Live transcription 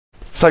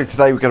So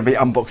today we're going to be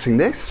unboxing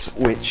this,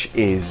 which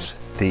is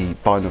the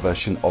vinyl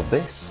version of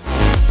this.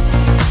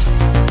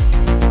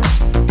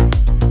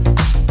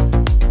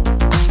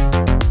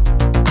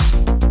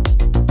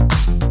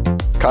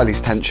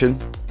 Kylie's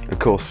Tension, of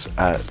course,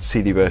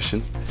 CD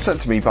version, sent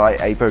to me by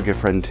a very good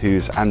friend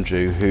who's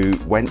Andrew, who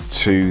went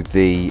to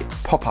the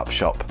pop-up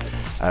shop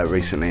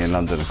recently in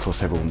London. Of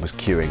course, everyone was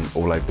queuing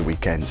all over the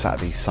weekend,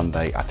 Saturday,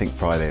 Sunday, I think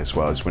Friday as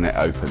well as when it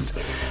opened.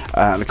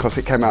 And of course,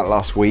 it came out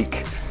last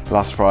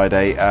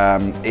Friday.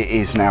 It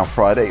is now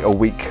Friday, a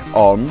week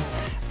on,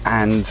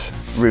 and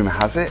rumour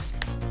has it,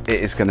 it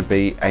is going to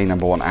be a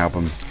 #1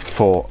 album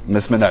for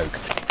Ms.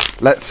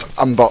 Minogue. Let's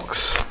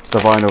unbox the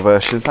vinyl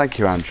version. Thank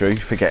you, Andrew,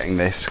 for getting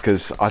this,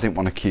 because I didn't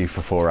want to queue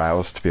for 4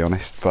 hours, to be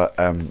honest, but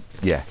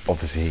yeah,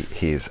 obviously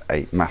he is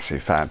a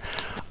massive fan.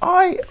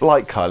 I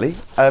like Kylie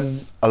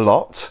a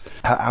lot.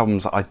 Her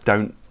albums I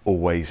don't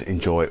always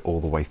enjoy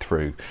all the way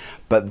through,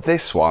 but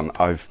this one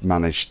I've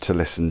managed to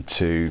listen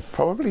to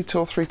probably 2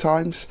 or 3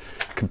 times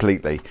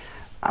completely,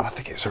 and I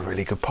think it's a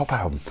really good pop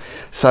album.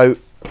 So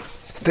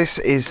this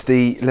is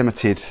the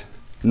limited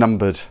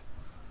numbered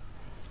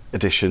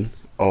edition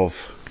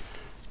of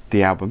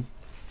the album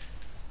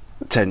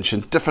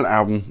Tension, different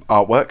album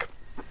artwork.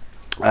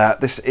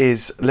 This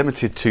is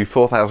limited to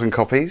 4,000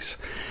 copies,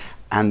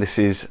 and this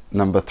is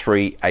number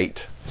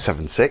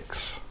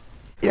 3876.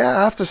 Yeah,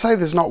 I have to say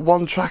there's not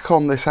one track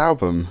on this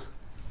album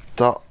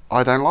that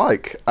I don't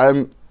like.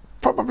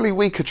 Probably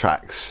weaker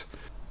tracks.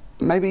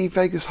 Maybe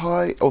Vegas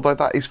High, although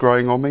that is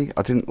growing on me.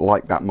 I didn't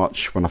like that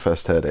much when I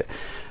first heard it.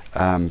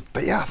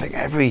 But yeah, I think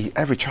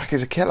every track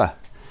is a killer.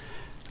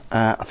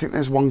 I think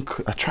there's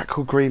a track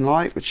called Green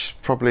Light, which is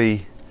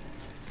probably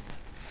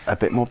a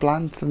bit more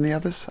bland than the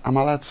others. Am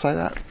I allowed to say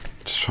that?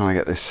 Just trying to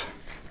get this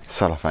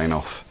cellophane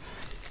off.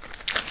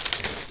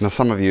 Now,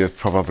 some of you have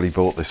probably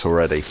bought this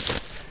already,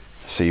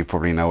 so you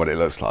probably know what it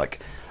looks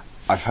like.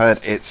 I've heard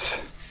it's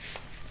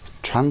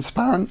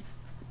transparent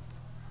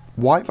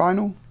white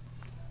vinyl,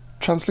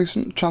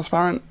 translucent,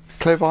 transparent,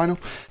 clear vinyl.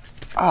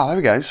 Ah, there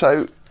we go.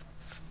 So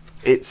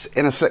it's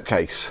in a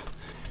slipcase,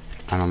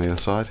 and on the other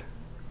side,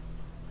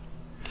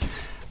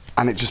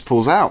 and it just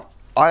pulls out.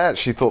 I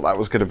actually thought that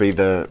was going to be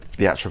the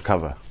actual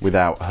cover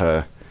without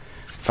her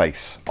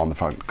face on the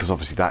front, because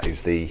obviously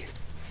that's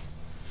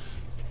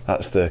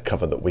the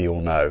cover that we all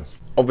know.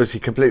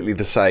 Obviously completely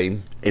the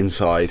same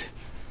inside,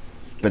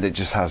 but it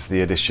just has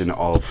the addition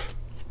of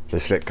the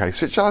slipcase,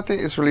 which I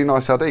think is a really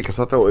nice idea, because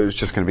I thought it was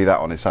just going to be that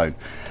on its own.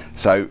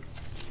 So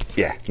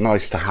yeah,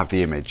 nice to have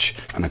the image,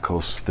 and of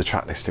course the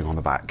track listing on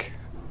the back.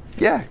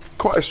 Yeah,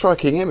 quite a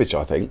striking image,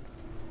 I think,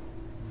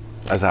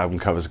 as album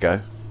covers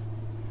go.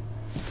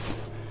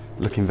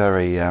 Looking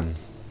very, I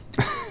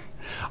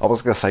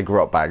was going to say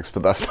grot bags,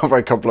 but that's not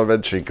very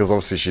complimentary, because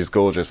obviously she's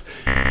gorgeous.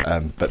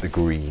 But the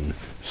green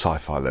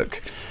sci-fi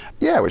look,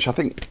 yeah, which I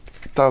think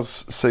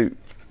does suit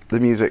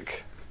the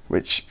music,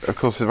 which of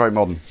course is very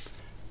modern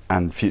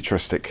and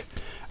futuristic.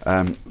 So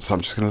I'm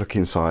just going to look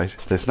inside.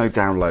 There's no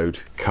download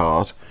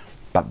card,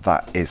 but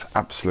that is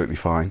absolutely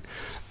fine.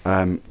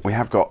 We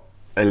have got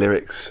a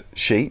lyrics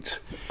sheet,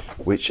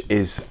 which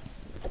is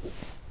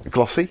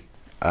glossy.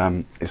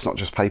 It's not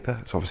just paper,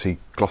 it's obviously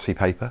glossy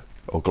paper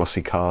or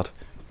glossy card.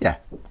 Yeah,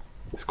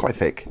 it's quite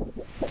thick,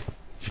 as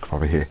you can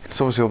probably hear. It's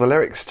obviously all the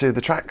lyrics to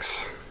the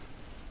tracks,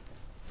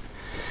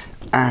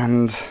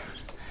 and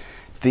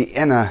the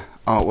inner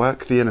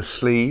artwork, the inner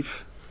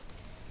sleeve.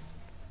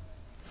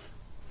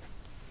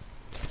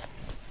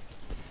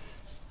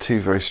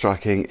 2 very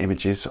striking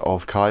images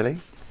of Kylie,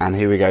 and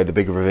here we go, the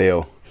big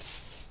reveal.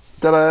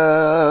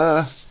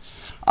 Ta-da!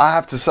 I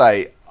have to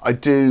say, I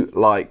do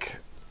like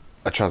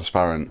a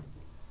transparent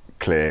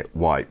clear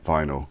white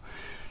vinyl,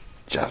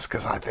 just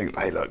because I think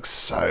they look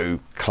so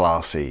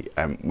classy.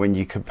 When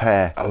you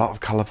compare a lot of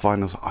coloured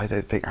vinyls, I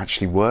don't think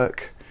actually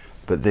work,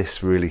 but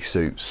this really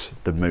suits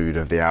the mood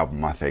of the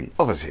album, I think.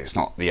 Obviously it's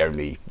not the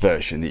only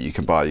version that you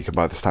can buy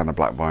the standard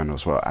black vinyl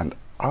as well, and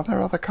are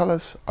there other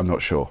colours? I'm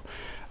not sure.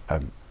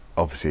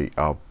 Obviously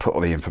I'll put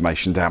all the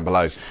information down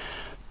below,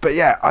 but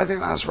yeah, I think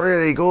that's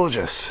really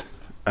gorgeous.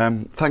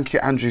 Thank you,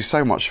 Andrew,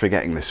 so much for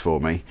getting this for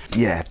me.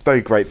 Yeah,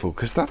 very grateful,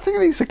 because I think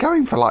these are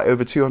going for like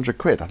over 200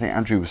 quid. I think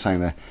Andrew was saying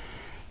they're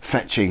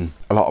fetching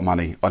a lot of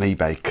money on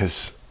eBay,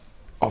 because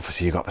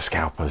obviously you've got the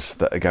scalpers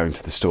that are going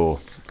to the store,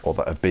 or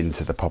that have been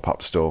to the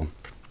pop-up store,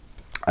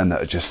 and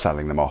that are just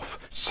selling them off.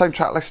 Same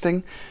track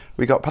listing.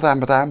 We got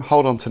Padam Padam,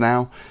 Hold On To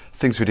Now,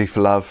 Things We Do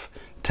For Love,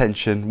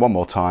 Tension, One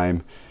More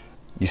Time,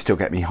 You Still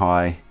Get Me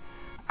High.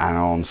 And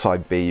on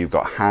side B, you've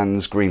got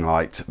Hands, Green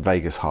Light,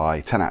 Vegas High,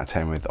 10 out of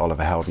 10 with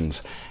Oliver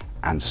Heldens,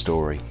 and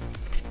Story.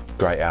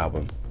 Great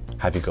album.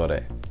 Have you got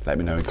it? Let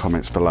me know in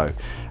comments below.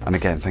 And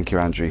again, thank you,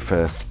 Andrew,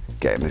 for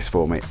getting this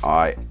for me.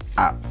 I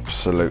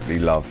absolutely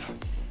love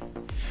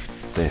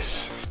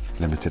this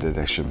limited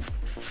edition.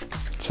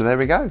 So there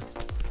we go.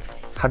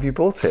 Have you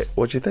bought it?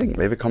 What do you think?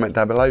 Leave a comment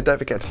down below. Don't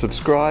forget to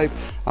subscribe,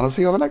 and I'll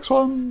see you on the next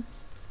one.